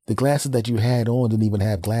 The glasses that you had on didn't even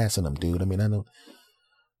have glass in them, dude. I mean, I know.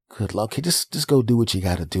 Good luck. Okay, just go do what you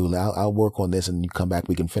got to do. I'll work on this, and you come back.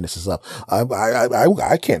 We can finish this up.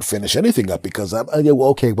 I can't finish anything up because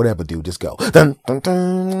okay, whatever, dude. Just go. Dun, dun,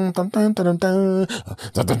 dun, dun, dun, dun, dun, dun.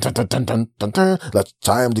 Dun, dun, dun, dun, dun, dun, dun. It's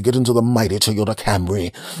time to get into the mighty Toyota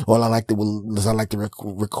Camry. Well, I like to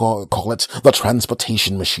call it the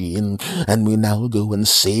transportation machine, and we now go and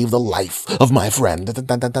save the life of my friend. Dun,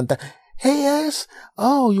 dun, dun, dun, dun. Hey, ass.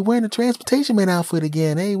 Oh, you're wearing a transportation man outfit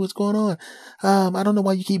again. Hey, what's going on? I don't know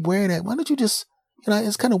why you keep wearing that. Why don't you just,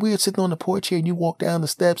 it's kind of weird sitting on the porch here and you walk down the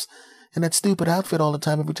steps in that stupid outfit all the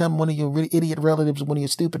time. Every time one of your really idiot relatives or one of your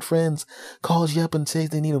stupid friends calls you up and says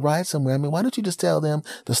they need a ride somewhere. I mean, why don't you just tell them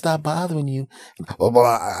to stop bothering you? Well,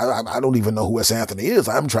 I don't even know who S. Anthony is.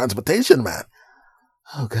 I'm transportation man.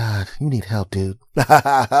 Oh, God, you need help, dude.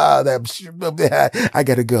 I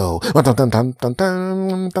gotta go.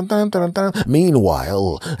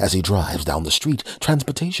 Meanwhile, as he drives down the street,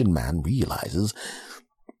 transportation man realizes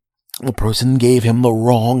the person gave him the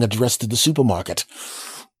wrong address to the supermarket.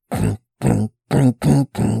 How will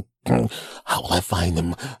I find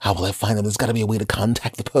them? There's gotta be a way to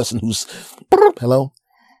contact the person who's... Hello?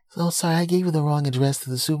 Oh, sorry, I gave you the wrong address to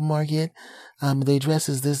the supermarket. The address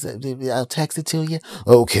is this. I'll text it to you.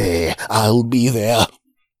 Okay, I'll be there.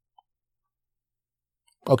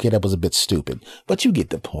 Okay, that was a bit stupid, but you get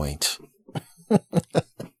the point.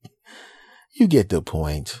 You get the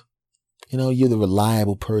point. You're the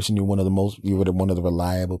reliable person. You're one of the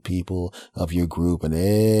reliable people of your group, and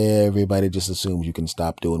everybody just assumes you can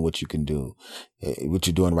stop doing what you can do, what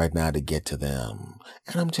you're doing right now to get to them.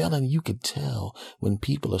 And I'm telling you could tell when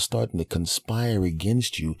people are starting to conspire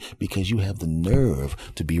against you because you have the nerve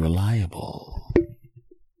to be reliable.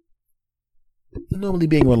 Normally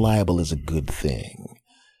being reliable is a good thing,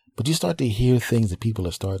 but you start to hear things that people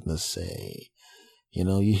are starting to say.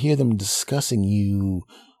 You hear them discussing you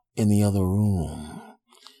in the other room.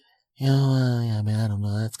 I don't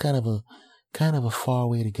know. It's kind of a far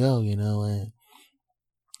way to go, and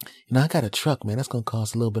I got a truck, man. That's going to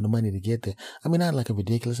cost a little bit of money to get there. I mean, not like a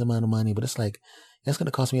ridiculous amount of money, but it's like, that's going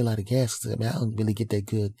to cost me a lot of gas. I don't really get that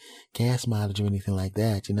good gas mileage or anything like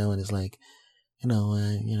that, and it's like,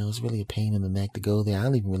 it's really a pain in the neck to go there. I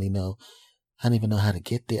don't even know how to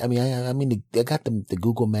get there. I mean, I got the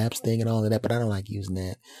Google Maps thing and all of that, but I don't like using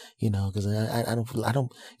that, because I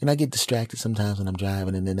don't, I get distracted sometimes when I'm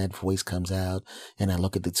driving, and then that voice comes out and I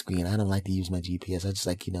look at the screen. I don't like to use my GPS. I just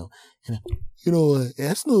like,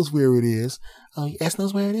 S knows where it is. Oh, S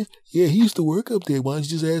knows where it is? Yeah, he used to work up there. Why don't you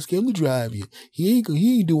just ask him to drive you? He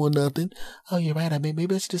ain't doing nothing. Oh, you're right. I mean,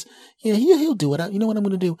 maybe it's just, he'll do it. You know what I'm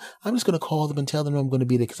going to do? I'm just going to call them and tell them I'm going to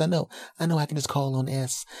be there, because I know I can just call on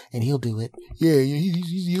S and he'll do it. Yeah,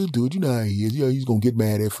 he'll do it. You know how he is. He's going to get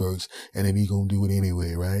mad at first, and then he's going to do it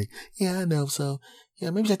anyway, right? Yeah, I know. So, yeah,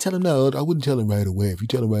 maybe I tell him no. I wouldn't tell him right away. If you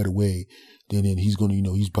tell him right away, then he's going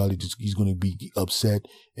to, he's going to be upset,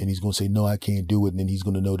 and he's going to say, no, I can't do it. And then he's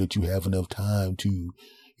going to know that you have enough time to,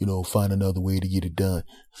 find another way to get it done.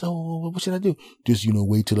 So what should I do? Just,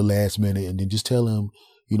 wait till the last minute and then just tell him,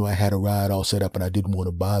 I had a ride all set up and I didn't want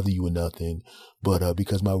to bother you or nothing. But,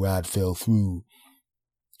 because my ride fell through,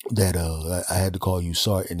 that I had to call you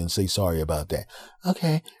sorry and then say sorry about that.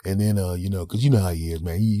 Okay. And then because you know how he is,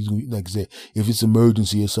 man. He's like I said, if it's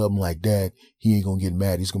emergency or something like that, he ain't gonna get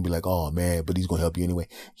mad. He's gonna be like, oh man, but he's gonna help you anyway.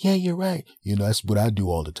 Yeah, you're right. That's what I do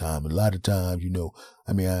all the time. And a lot of times,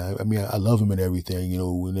 I love him and everything,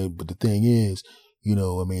 but the thing is,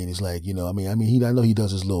 it's like, I know he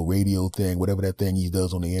does his little radio thing, whatever that thing he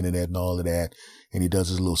does on the internet and all of that. And he does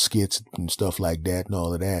his little skits and stuff like that and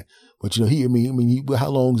all of that. But, how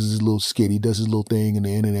long is his little skit? He does his little thing on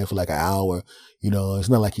the internet for like an hour. It's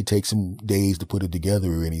not like he takes him days to put it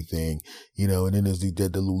together or anything, and then there's the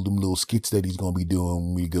little skits that he's going to be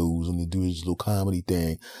doing when he goes and do his little comedy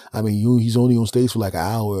thing. He's only on stage for like an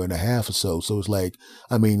hour and a half or so. So it's like,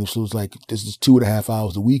 this is 2.5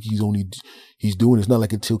 hours a week. He's doing. It's not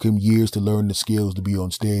like it took him years to learn the skills to be on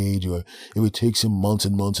stage, or if it takes him months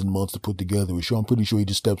and months and months to put together a show. I'm pretty sure he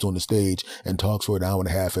just steps on the stage and talks for an hour and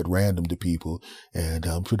a half at random to people. And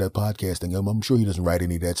I'm sure that podcasting, I'm sure he doesn't write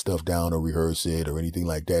any of that stuff down or rehearse it or anything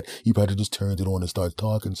like that. He probably just turns it on and starts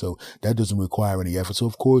talking. So that doesn't require any effort. So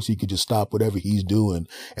of course he could just stop whatever he's doing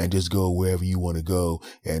and just go wherever you want to go.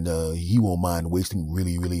 And he won't mind wasting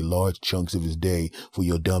really, really large chunks of his day for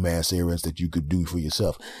your dumbass errands that you could do for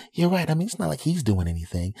yourself. You're right. It's not like he's doing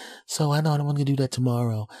anything. So I know I'm going to do that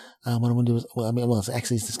tomorrow. What I'm going to do is,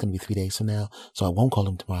 actually it's just going to be 3 days from now. So I won't call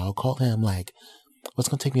him tomorrow. I'll call him it's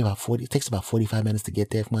going to take me it takes about 45 minutes to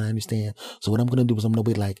get there from what I understand. So what I'm going to do is I'm going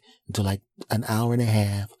to wait until an hour and a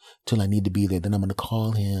half till I need to be there. Then I'm going to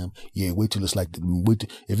call him. Yeah, wait till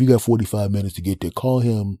if you got 45 minutes to get there, call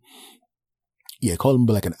him. Yeah, call him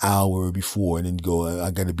like an hour before and then go,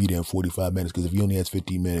 I got to be there in 45 minutes. Because if he only has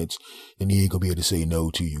 15 minutes, then he ain't going to be able to say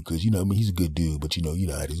no to you. Because, he's a good dude, but he's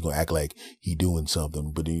going to act like he doing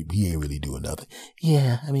something, but he ain't really doing nothing.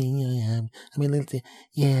 Yeah,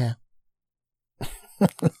 yeah.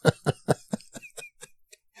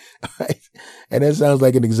 Right. And that sounds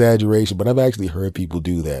like an exaggeration, but I've actually heard people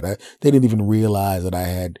do that. They didn't even realize that I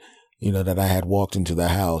had walked into the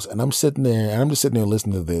house, and I'm just sitting there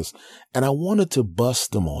listening to this, and I wanted to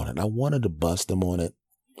bust them on it.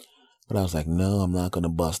 But I was like, no, I'm not going to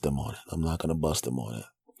bust them on it.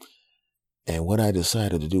 And what I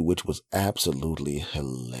decided to do, which was absolutely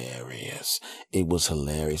hilarious. It was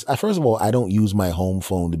hilarious. First of all, I don't use my home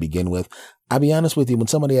phone to begin with. I'll be honest with you. When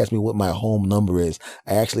somebody asks me what my home number is,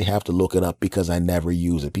 I actually have to look it up because I never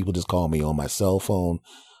use it. People just call me on my cell phone.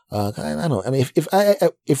 I don't.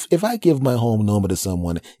 If I give my home number to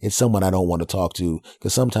someone, it's someone I don't want to talk to,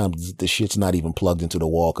 because sometimes the shit's not even plugged into the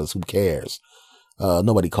wall. Because who cares?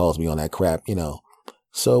 Nobody calls me on that crap,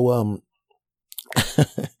 So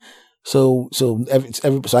So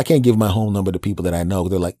I can't give my home number to people that I know.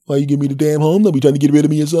 They're like, why you give me the damn home number? You trying to get rid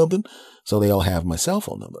of me or something? So they all have my cell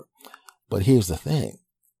phone number. But here's the thing.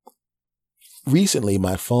 Recently,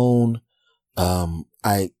 my phone,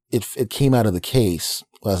 it came out of the case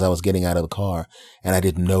as I was getting out of the car, and I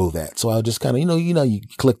didn't know that. So I just kind of, you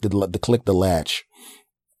click the latch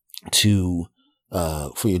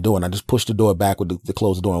for your door, and I just pushed the door backward to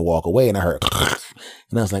close the door and walk away, and I heard,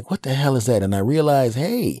 and I was like, what the hell is that? And I realized,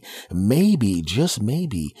 hey, maybe, just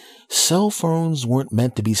maybe, cell phones weren't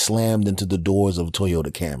meant to be slammed into the doors of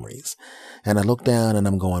Toyota Camrys. And I looked down and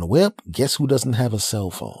I'm going, well, guess who doesn't have a cell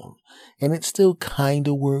phone? And it still kind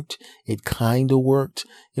of worked. You couldn't go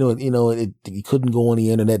on the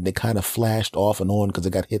internet, and it kind of flashed off and on because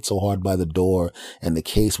it got hit so hard by the door and the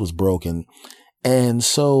case was broken. And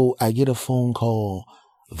so I get a phone call,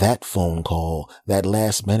 that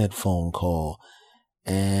last minute phone call,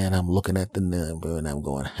 and I'm looking at the number and I'm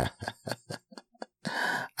going,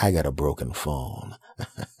 I got a broken phone,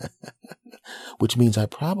 which means I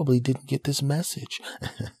probably didn't get this message.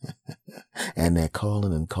 And they're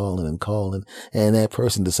calling and calling and calling. And that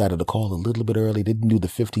person decided to call a little bit early. Didn't do the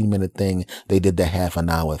 15-minute thing. They did the half an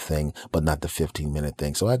hour thing, but not the 15-minute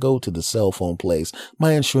thing. So I go to the cell phone place.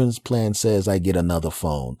 My insurance plan says I get another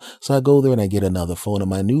phone. So I go there and I get another phone. And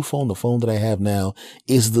my new phone, the phone that I have now,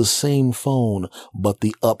 is the same phone, but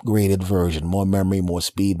the upgraded version. More memory, more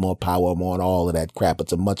speed, more power, more all of that crap.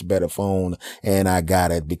 It's a much better phone. And I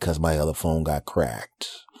got it because my other phone got cracked.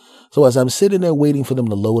 So as I'm sitting there waiting for them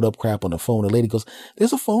to load up crap on the phone, the lady goes,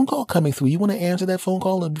 there's a phone call coming through. You want to answer that phone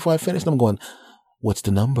call before I finish? And I'm going, what's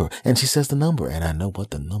the number? And she says the number, and I know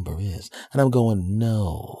what the number is. And I'm going,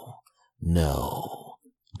 no,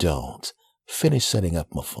 don't. Finish setting up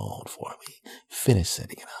my phone for me. Finish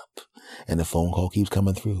setting it up. And the phone call keeps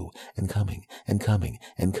coming through and coming and coming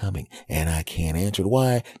and coming. And I can't answer it.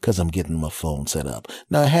 Why? Because I'm getting my phone set up.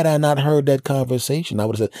 Now, had I not heard that conversation, I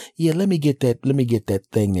would have said, yeah, let me get that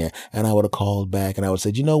thing there. And I would have called back and I would have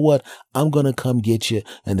said, you know what? I'm going to come get you.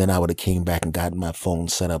 And then I would have came back and gotten my phone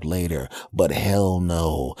set up later. But hell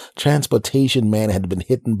no. Transportation man had been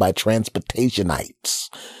hit by transportationites.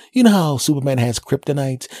 You know how Superman has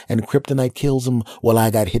kryptonite and kryptonite kills him? Well, I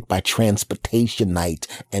got hit by transportationite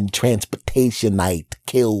and transportationite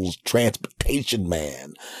kills transportation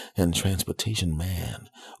man. And transportation man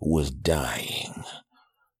was dying.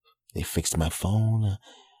 They fixed my phone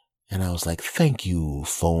and I was like, thank you,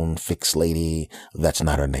 phone fix lady. That's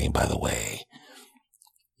not her name, by the way.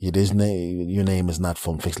 Your name is not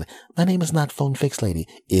Phone Fix Lady. My name is not Phone Fix Lady.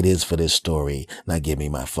 It is for this story. Now give me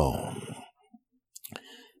my phone.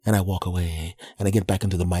 And I walk away and I get back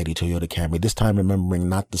into the mighty Toyota Camry, this time remembering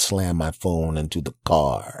not to slam my phone into the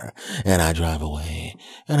car. And I drive away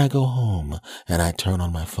and I go home and I turn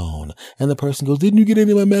on my phone and the person goes, didn't you get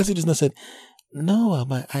any of my messages? And I said, no,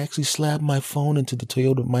 I actually slammed my phone into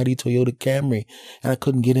the mighty Toyota Camry and I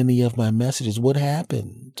couldn't get any of my messages. What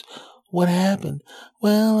happened? What happened?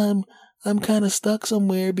 Well, I'm kind of stuck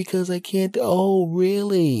somewhere because I can't. Oh,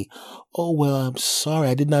 really? Oh, well, I'm sorry.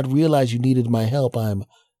 I did not realize you needed my help. I'm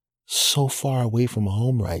so far away from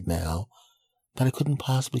home right now that I couldn't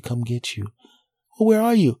possibly come get you. Well, where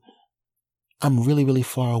are you? I'm really, really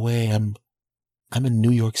far away. I'm in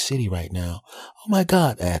New York City right now. Oh my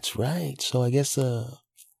God. That's right. So I guess, is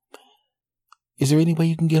there any way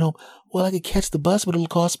you can get home? Well, I could catch the bus, but it'll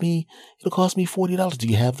cost me $40. Do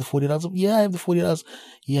you have the $40? Yeah, I have the $40.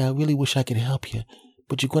 Yeah, I really wish I could help you,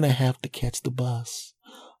 but you're going to have to catch the bus.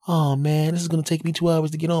 Oh man, this is going to take me 2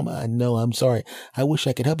 hours to get home. I know, I'm sorry. I wish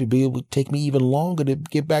I could help you, but it would take me even longer to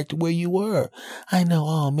get back to where you were. I know.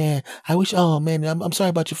 Oh man, I'm sorry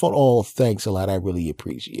about your phone. Oh, thanks a lot. I really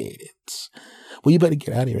appreciate it. Well, you better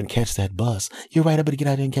get out of here and catch that bus. You're right. I better get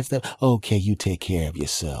out here and catch that. Okay, you take care of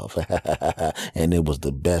yourself. And it was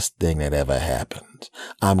the best thing that ever happened.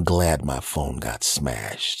 I'm glad my phone got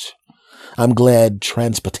smashed. I'm glad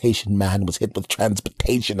transportation man was hit with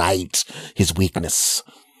transportationite, his weakness.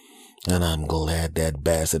 And I'm glad that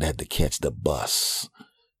bastard had to catch the bus.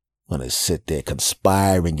 Gonna sit there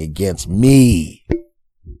conspiring against me.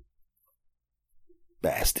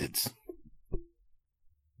 Bastards.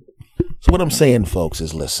 So what I'm saying, folks,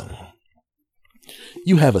 is listen.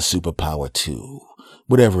 You have a superpower too.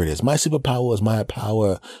 Whatever it is. My superpower is my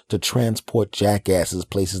power to transport jackasses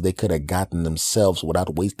places they could have gotten themselves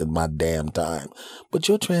without wasting my damn time. But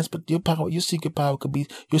your superpower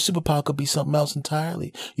could be something else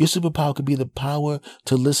entirely. Your superpower could be the power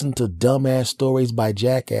to listen to dumbass stories by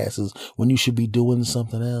jackasses when you should be doing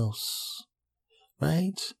something else.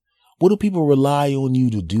 Right? What do people rely on you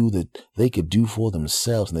to do that they could do for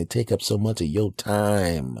themselves, and they take up so much of your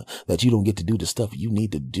time that you don't get to do the stuff you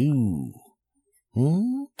need to do?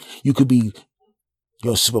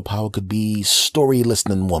 Your superpower could be story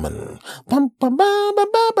listening woman. I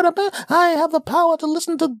have the power to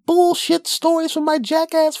listen to bullshit stories from my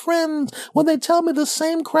jackass friends when they tell me the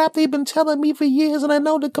same crap they've been telling me for years, and I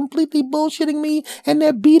know they're completely bullshitting me and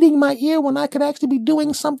they're beating my ear when I could actually be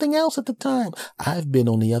doing something else at the time. I've been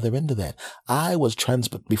on the other end of that.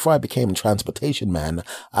 Before I became transportation man,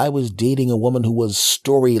 I was dating a woman who was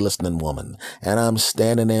story listening woman, and I'm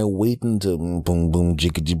standing there waiting to boom boom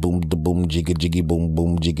jiggy boom da boom jiggy jiggy boom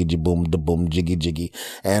boom jiggy boom da boom jiggy jiggy,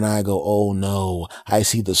 and I go, oh no, I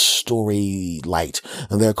see the story light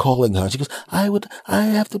and they're calling her. She goes, I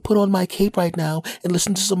have to put on my cape right now and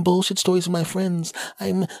listen to some bullshit stories from my friends.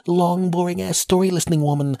 I'm long boring ass story listening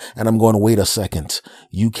woman. And I'm going, wait a second,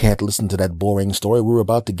 you can't listen to that boring story. We're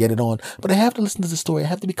about to get it on, but I have to listen to the story. I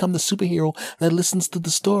have to become the superhero that listens to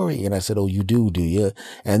the story. And I said, oh, you do you?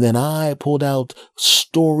 And then I pulled out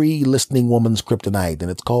story listening woman's kryptonite, and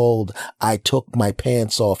it's called I Took My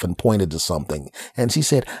Pants Off and Pointed to Something. And she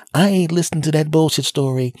said, I ain't listening to that bullshit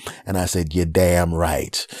story. And I said, you're damn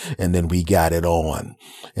right. And then we got it on.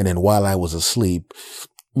 And then while I was asleep,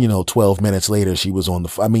 12 minutes later, she was on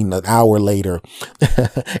an hour later,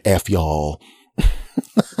 F y'all.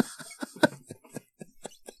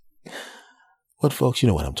 But folks, you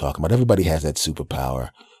know what I'm talking about. Everybody has that superpower,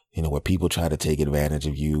 where people try to take advantage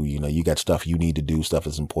of you. You got stuff you need to do, stuff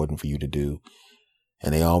that's important for you to do.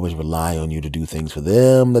 And they always rely on you to do things for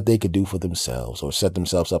them that they could do for themselves, or set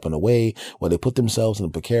themselves up in a way where they put themselves in a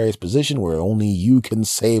precarious position where only you can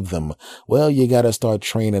save them. Well, you got to start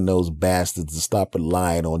training those bastards to stop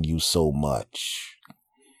relying on you so much.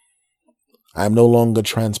 I'm no longer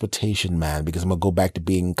Transportation Man because I'm going to go back to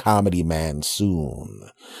being Comedy Man soon.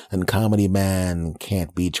 And Comedy Man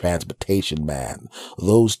can't be Transportation Man.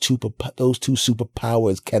 Those two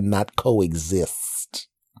superpowers cannot coexist.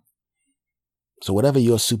 So whatever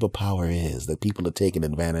your superpower is that people are taking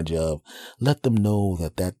advantage of, let them know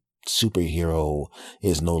that superhero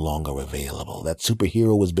is no longer available. That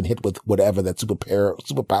superhero has been hit with whatever that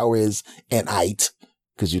superpower is, and it.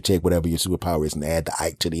 Because you take whatever your superpower is and add the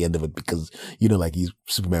Ike to the end of it because, like he's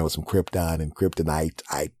Superman with some Krypton and Kryptonite.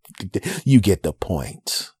 You get the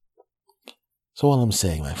point. So all I'm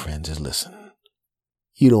saying, my friends, is listen.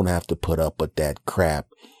 You don't have to put up with that crap.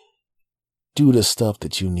 Do the stuff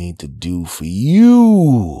that you need to do for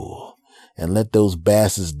you. And let those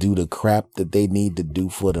bastards do the crap that they need to do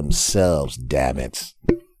for themselves, damn it.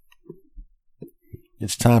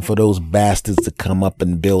 It's time for those bastards to come up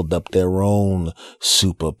and build up their own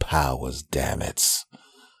superpowers, damn it.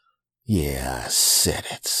 Yeah, I said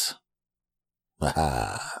it.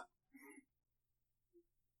 Aha.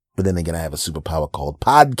 But then again, I have a superpower called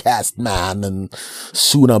Podcast Man, and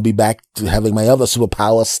soon I'll be back to having my other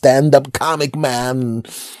superpower, Stand-Up Comic Man.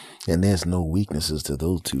 And there's no weaknesses to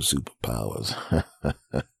those two superpowers.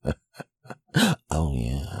 Oh,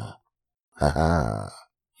 yeah. Haha.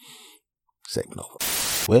 Segment over.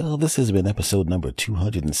 Well, this has been episode number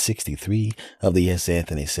 263 of the Yes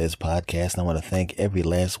Anthony Says podcast. And I want to thank every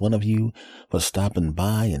last one of you for stopping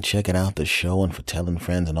by and checking out the show and for telling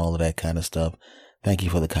friends and all of that kind of stuff. Thank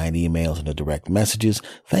you for the kind emails and the direct messages.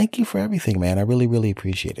 Thank you for everything, man. I really, really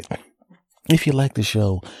appreciate it. If you like the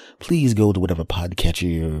show, please go to whatever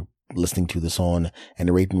podcatcher you're listening to this on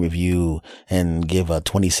and rate and review and give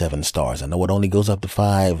 27 stars. I know it only goes up to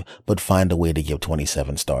 5, but find a way to give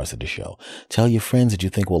 27 stars to the show. Tell your friends that you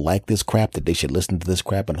think will like this crap, that they should listen to this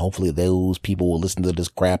crap, and hopefully those people will listen to this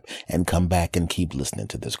crap and come back and keep listening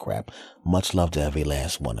to this crap. Much love to every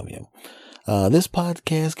last one of you. This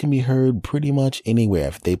podcast can be heard pretty much anywhere.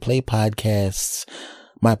 If they play podcasts,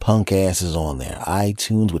 my punk ass is on there.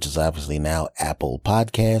 iTunes, which is obviously now Apple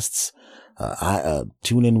Podcasts,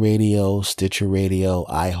 TuneIn Radio, Stitcher Radio,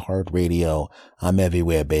 iHeartRadio. I'm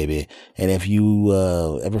everywhere, baby. And if you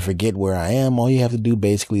ever forget where I am, all you have to do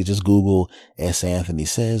basically is just Google S. Anthony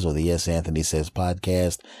Says or the Yes Anthony Says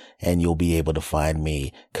podcast, and you'll be able to find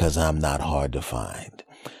me because I'm not hard to find.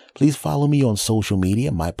 Please follow me on social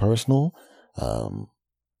media. My personal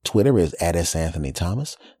Twitter is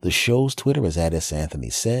 @SAnthonyThomas. The show's Twitter is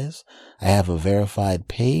 @SAnthonySays. I have a verified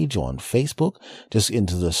page on Facebook. Just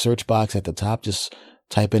into the search box at the top, just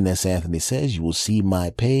type in S. Anthony Says. You will see my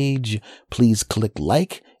page. Please click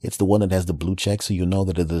like. It's the one that has the blue check so you know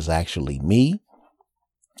that it is actually me.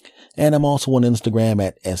 And I'm also on Instagram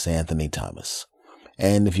at @SAnthonyThomas.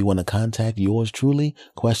 And if you want to contact yours truly,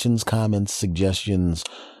 questions, comments, suggestions,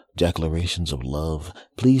 declarations of love,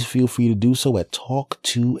 please feel free to do so at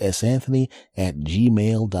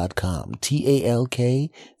talktosanthony@gmail.com.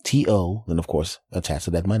 TALKTO, then of course attached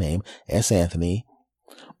to that my name, SAnthony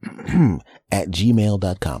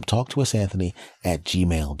 @gmail.com.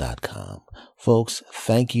 talktosanthony@gmail.com. Folks,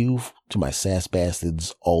 thank you to my sass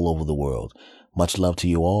bastards all over the world. Much love to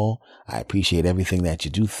you all. I appreciate everything that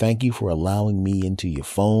you do. Thank you for allowing me into your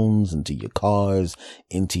phones, into your cars,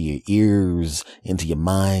 into your ears, into your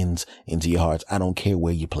minds, into your hearts. I don't care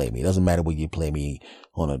where you play me. It doesn't matter where you play me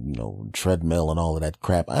on a, treadmill and all of that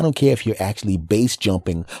crap. I don't care if you're actually base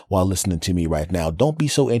jumping while listening to me right now. Don't be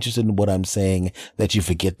so interested in what I'm saying that you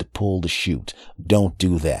forget to pull the chute. Don't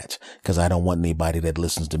do that, because I don't want anybody that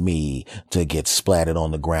listens to me to get splattered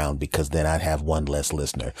on the ground, because then I'd have one less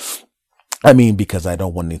listener. Because I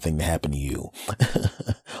don't want anything to happen to you.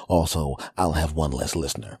 Also, I'll have one less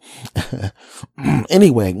listener.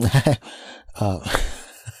 Anyway,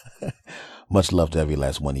 much love to every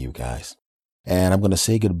last one of you guys. And I'm going to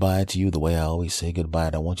say goodbye to you the way I always say goodbye.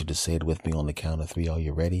 And I want you to say it with me on the count of 3. Are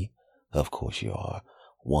you ready? Of course you are.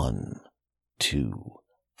 1, 2,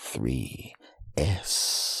 3.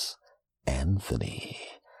 S. Anthony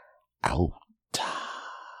out.